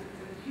that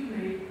you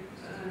made,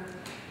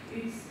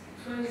 it's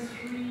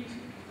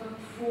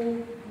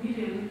 23.4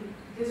 million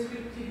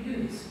descriptive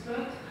units,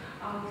 but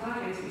our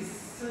target is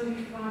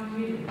 35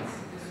 million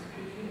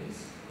descriptive units.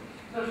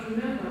 But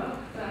remember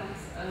that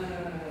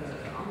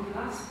on the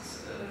last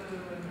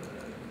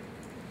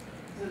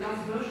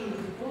version of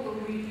the portal,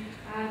 we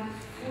had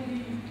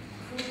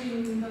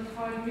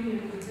 14.5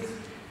 million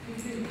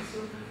descriptive units. So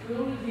we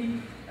already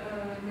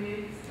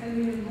made 10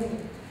 million more.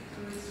 So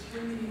it's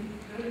really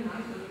very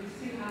nice, but we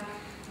still have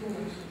more to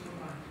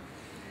provide.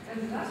 And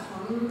the last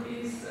one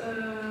is the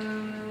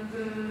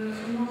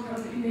amount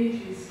of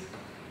images.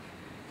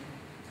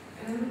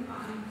 And I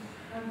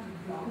have a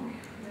blank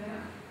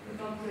there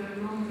about the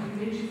amount of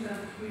images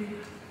that we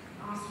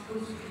are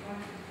supposed to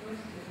provide to the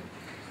first year.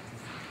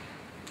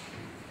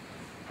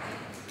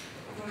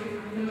 Sorry, I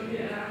know,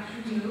 yeah, I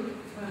should know.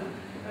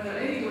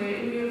 Anyway,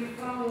 we are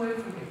far away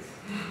from it.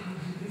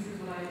 This is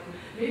what I know.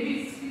 Maybe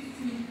it's 50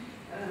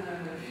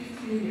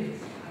 million,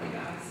 I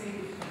say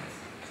it fast.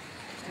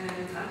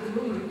 And at the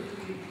moment, we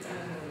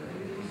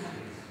don't have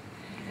it.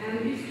 And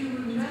if you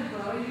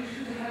remember, you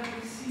should have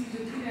received a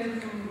DM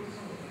from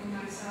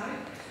my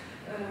side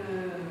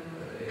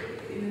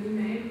in an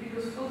email,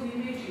 because for the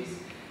images,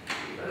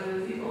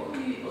 the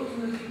only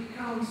automatic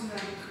counts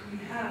that we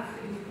have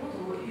in the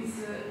portal is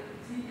the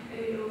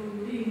AO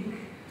link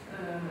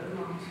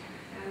amount.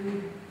 And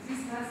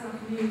this does not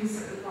means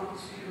a lot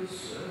because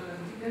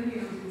depending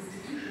on the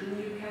institution,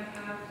 you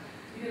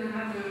can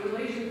have a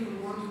relation from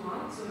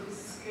one-to-one. So this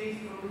is the case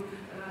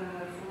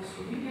for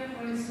Slovenia,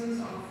 for instance,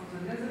 or for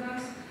the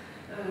Netherlands.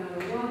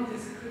 One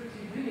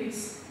descriptive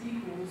units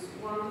equals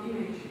one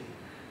image.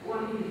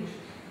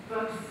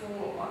 But for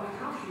other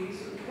countries,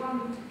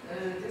 one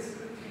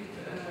descriptive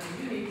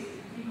unit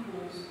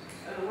equals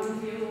one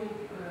yellow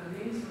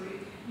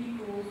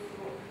equals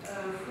for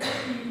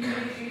 40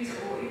 images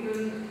or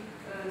even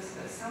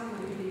 1,000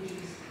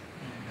 images.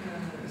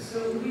 So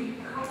we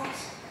can't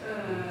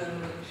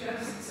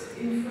just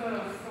infer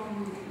from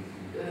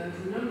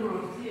the number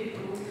of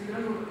vehicles, the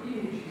number of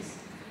images.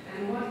 And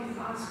what is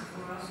asked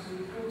for us to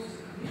report to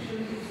the Commission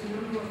is the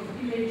number of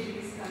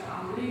images that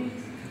are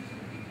linked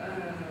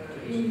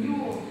in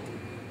your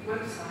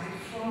website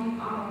from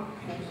our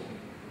portal.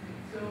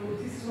 So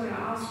this is why I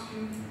asked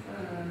you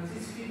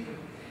this figure.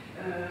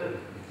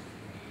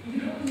 You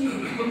don't need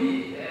to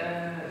be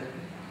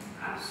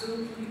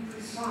absolutely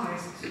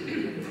precise to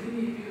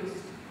really, because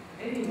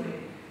anyway,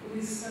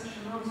 with such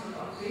amounts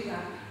of data,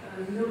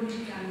 nobody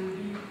can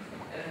be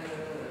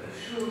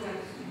sure that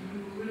you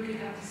really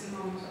have this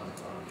amount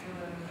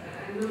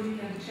and nobody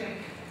can check.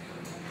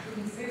 I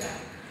shouldn't say that,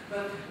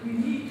 but we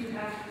need to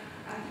have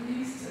at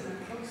least an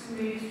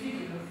approximate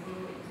figure for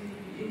the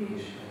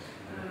image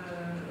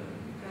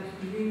that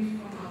we linked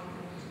from our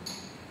portal.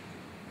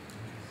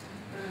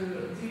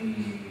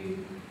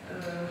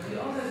 The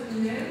other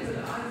email,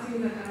 I think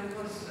that I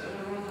was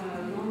rather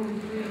long and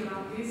clear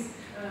about this,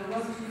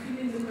 was to fill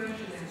in the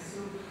questionnaire. So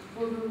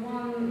for the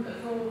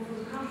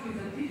countries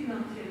that did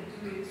not yet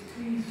do it,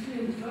 please fill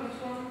in the first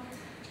one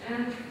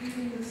and fill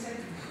in the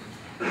second.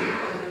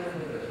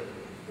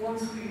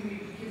 Once we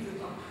give the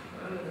top,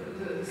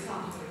 the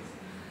start rate.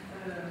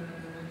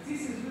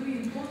 This is really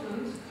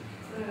important,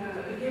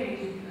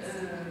 again,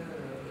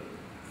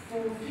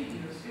 for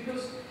figures,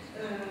 because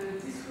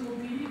this will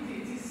be,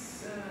 this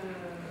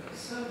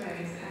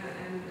surveys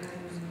and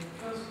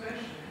first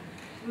question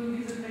will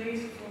be the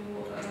base for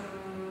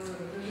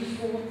the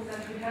report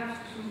that we have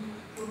to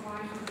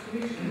provide to the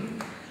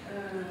Commission.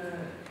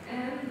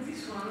 And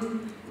this one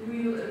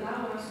will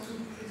allow us to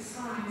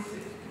precise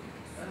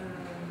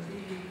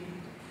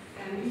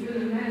and even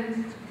amend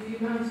the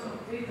amount of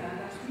data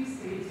that we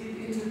stated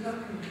in the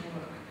document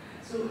work.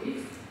 So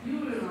if you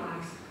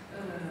realize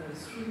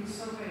through the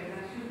survey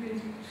that you've been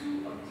too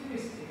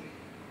optimistic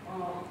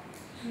or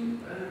too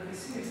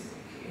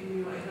pessimistic in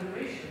your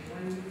evaluation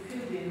when you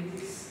filled in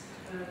this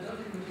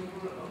document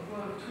of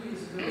work 2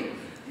 years ago,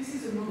 this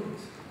is a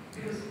moment.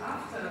 Because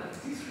after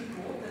this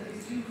report that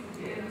is due for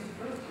the end of the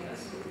first year,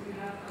 so we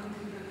have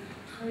until the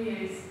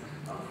 28th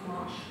of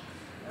March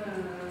to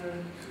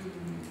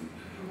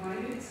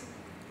provide it,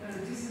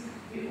 this is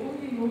the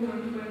only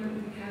moment when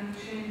we can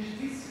change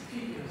these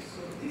figures.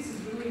 So this is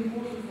really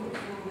important for the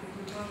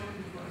project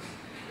it was.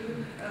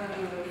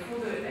 For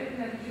the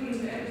EdNet, during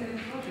the EdNet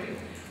project,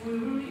 we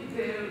really,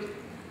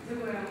 there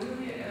were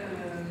really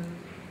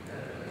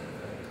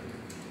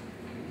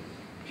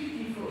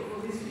picky for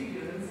this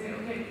figure and say,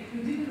 okay, you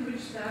didn't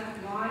reach that,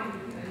 why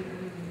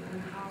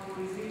and how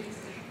is it,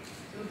 etc.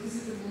 So this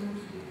is the moment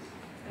to do it.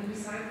 And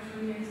besides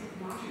 28th of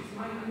March, it's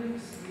my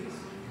anniversary,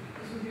 so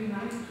it would be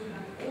nice to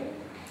have all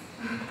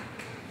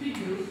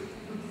figures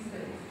on this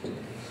date.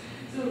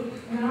 So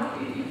now,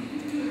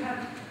 if you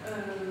have,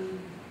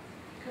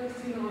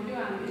 Kirsten or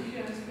Johan, if you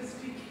have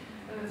specific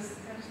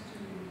steps to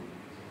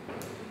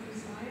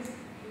precise,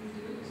 please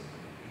do it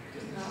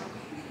just now.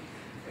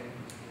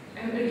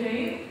 And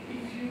again,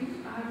 if you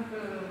have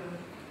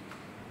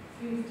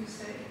things to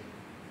say.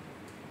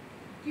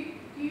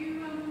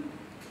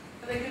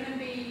 Are they going to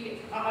be,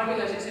 I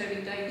realise it's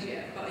early days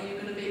yet, but are you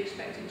going to be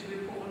expecting to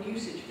report on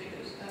usage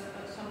figures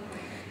at some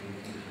point?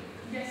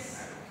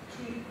 Yes,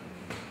 true.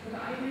 But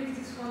I gave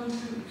this one to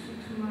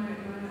my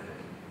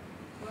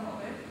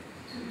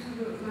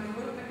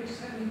work package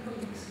 7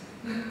 colleagues.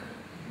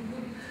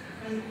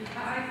 And I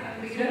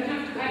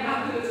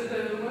have the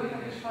work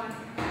package 5 at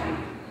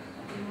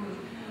the moment.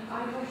 I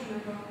don't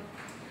remember.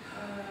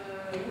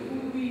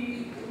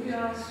 We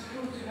are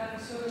supposed to have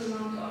a certain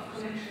amount of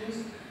connections.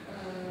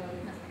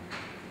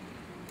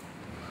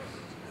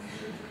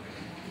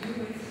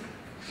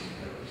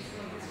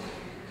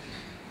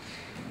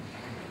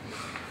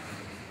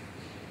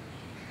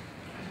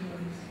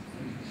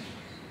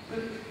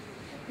 But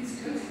it's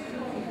good.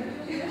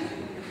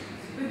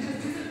 They just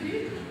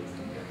disappeared.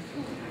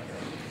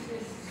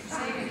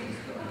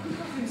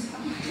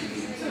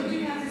 So do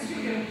you have this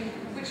figure?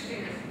 Which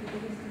figure?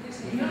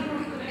 Number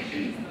of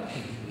connections.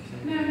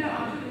 No, I'm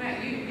talking about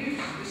you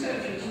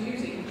researchers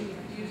using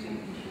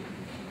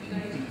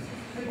data.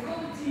 The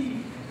quality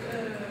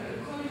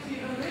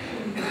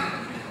evaluation.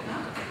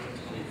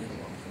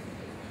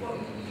 Well,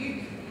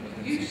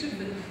 use of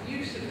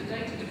the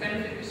data to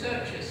benefit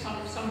researchers,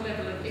 some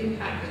level of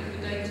impact of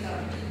the data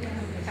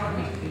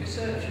helping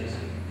researchers.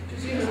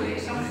 Presumably,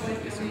 at some point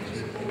you'll need to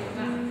report on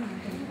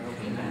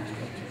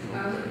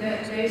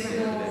that. There is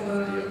no,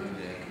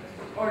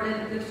 or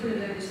let's put it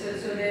like this,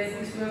 so there's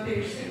this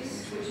page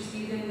 6. which is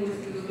dealing with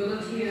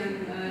usability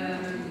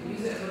and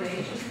user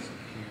evaluation.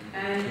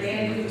 And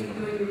they're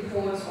doing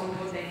reports on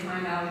what they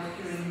find out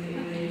during the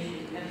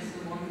evaluation. That is the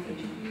one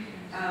thing.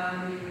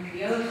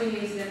 The other thing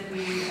is that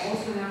we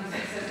also have a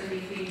success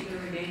indicator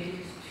related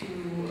to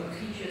a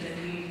feature that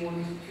we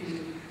want to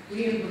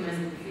re-implement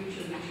in the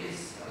future, which is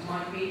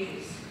My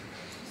Pages.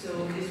 So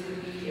this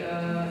would be a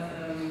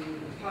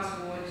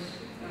password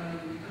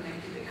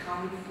connected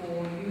account for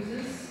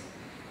users,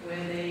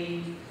 where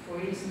they, for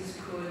instance,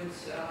 could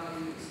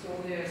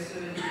store their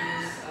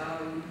searches,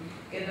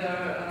 gather,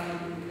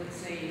 let's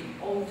say,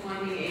 all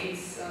finding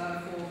aids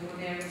for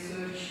their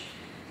research,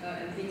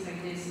 and things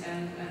like this.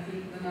 And I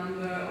think the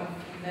number of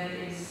that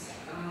is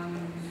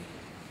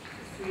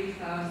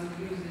 3,000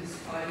 users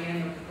by the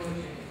end of the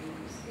project.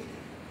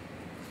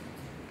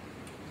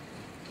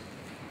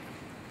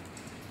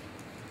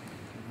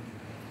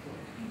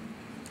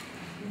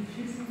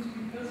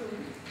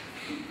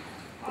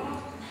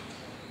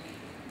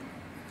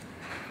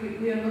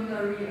 We are not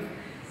diarrhea,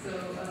 so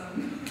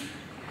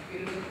we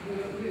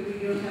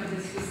don't have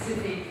the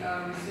specific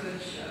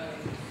research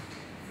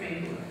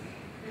framework.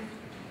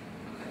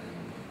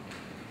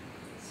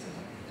 So.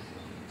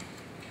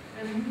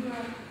 And we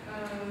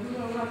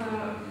are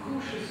rather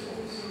cautious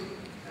also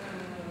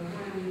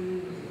when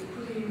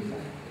putting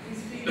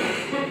these figures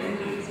in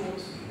the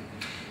report.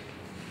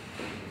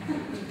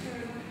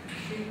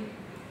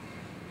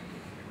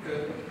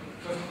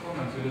 Just to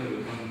comment a little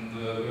bit on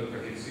the web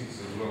package 6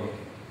 as well.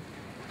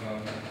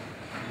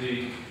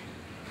 The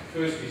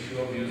first issue,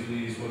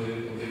 obviously, is what the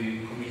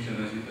Commission,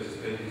 as it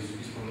stated,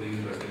 is probably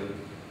interested in,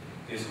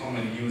 is how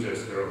many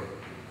users there are.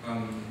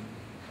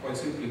 Quite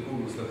simply,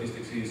 Google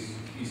Statistics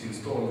is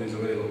installed, is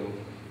available,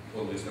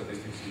 all the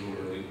statistics is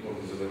already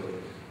always available.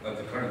 At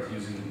the current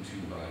using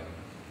too high.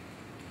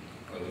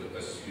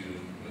 As you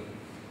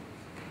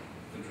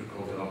don't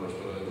recall the numbers,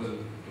 but was it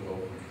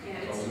about?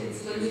 Yeah,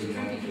 it's a little bit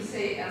tricky to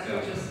say, as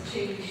we just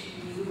changed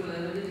the Google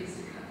Analytics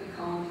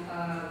account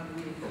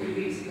 3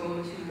 weeks ago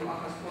to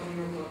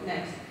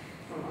archival.net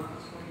from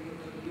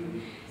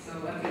archival.eu. So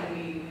I think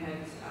we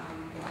had, I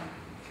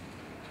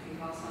think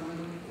last time it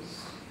was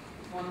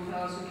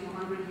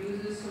 1,200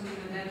 users, something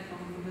like that,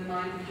 from the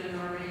 9th of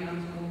January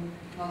until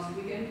last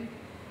weekend.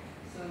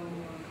 So.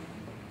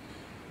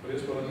 But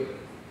it's what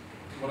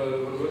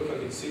web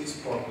package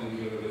 6 partly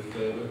with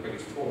web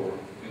package 4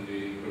 in the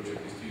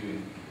project is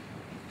doing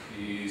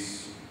is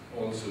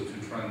also to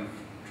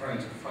trying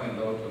to find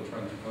out or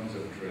trying to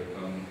concentrate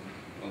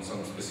on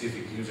some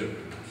specific user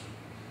groups.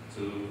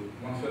 So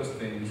one first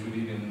thing which we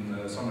did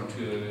in summer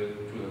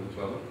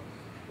 2012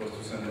 was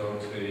to send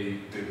out a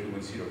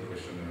 2.0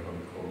 questionnaire, how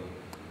we call it.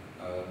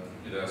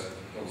 It asked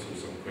also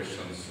some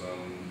questions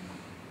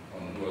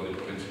on who are the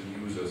potential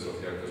users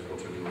of the Archive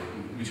portfolio,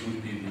 which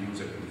would be the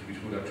user groups, which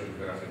would actually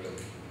benefit them,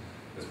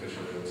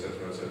 especially,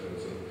 etc., etc.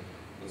 So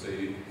let's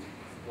say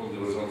all the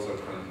results are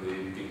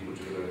currently being put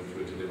together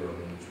into a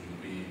deliverable, which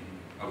will be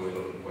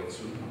available quite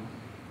soon.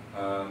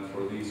 And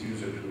for these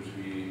user groups,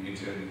 we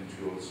intend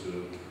to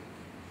also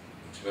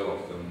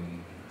develop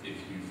them a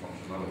few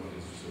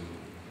functionalities, so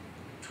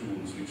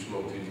tools which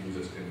logged-in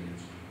users can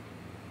use.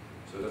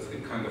 So that's the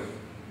kind of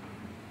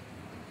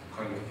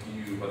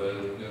view, but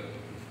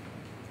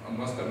I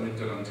must admit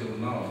that until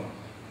now,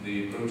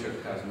 the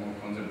project has more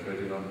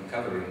concentrated on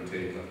gathering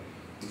data,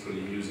 not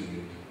really using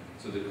it.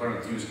 So the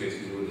current use case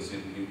is really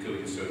simple. You go,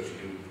 you search,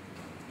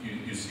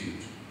 you see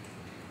it.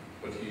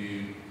 But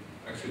you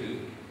actually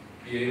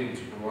be able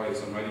to provide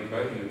some added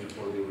value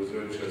for the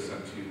researchers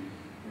and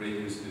to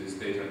reuse this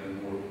data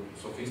in more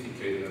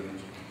sophisticated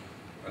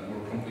and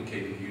more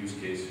complicated use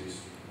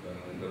cases.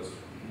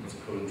 That's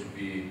going to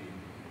be,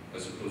 I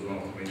suppose, one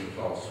of the major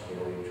tasks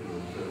for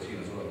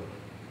 2013 as well,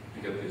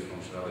 to get these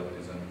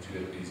functionalities and to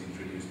get these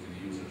introduced to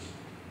the users.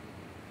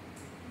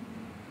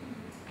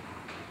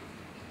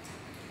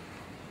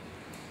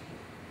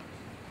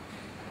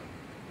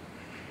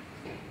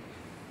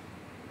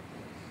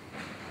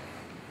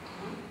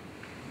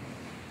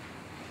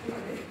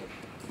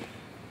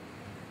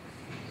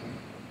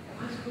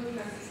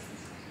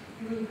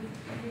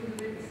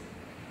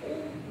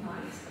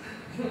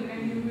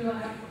 And you will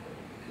have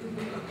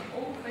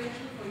all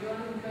questions for your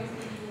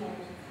placement you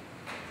want.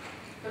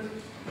 But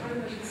when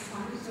it's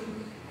time, so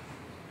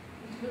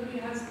it really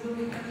has no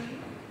question.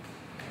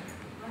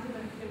 I don't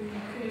know if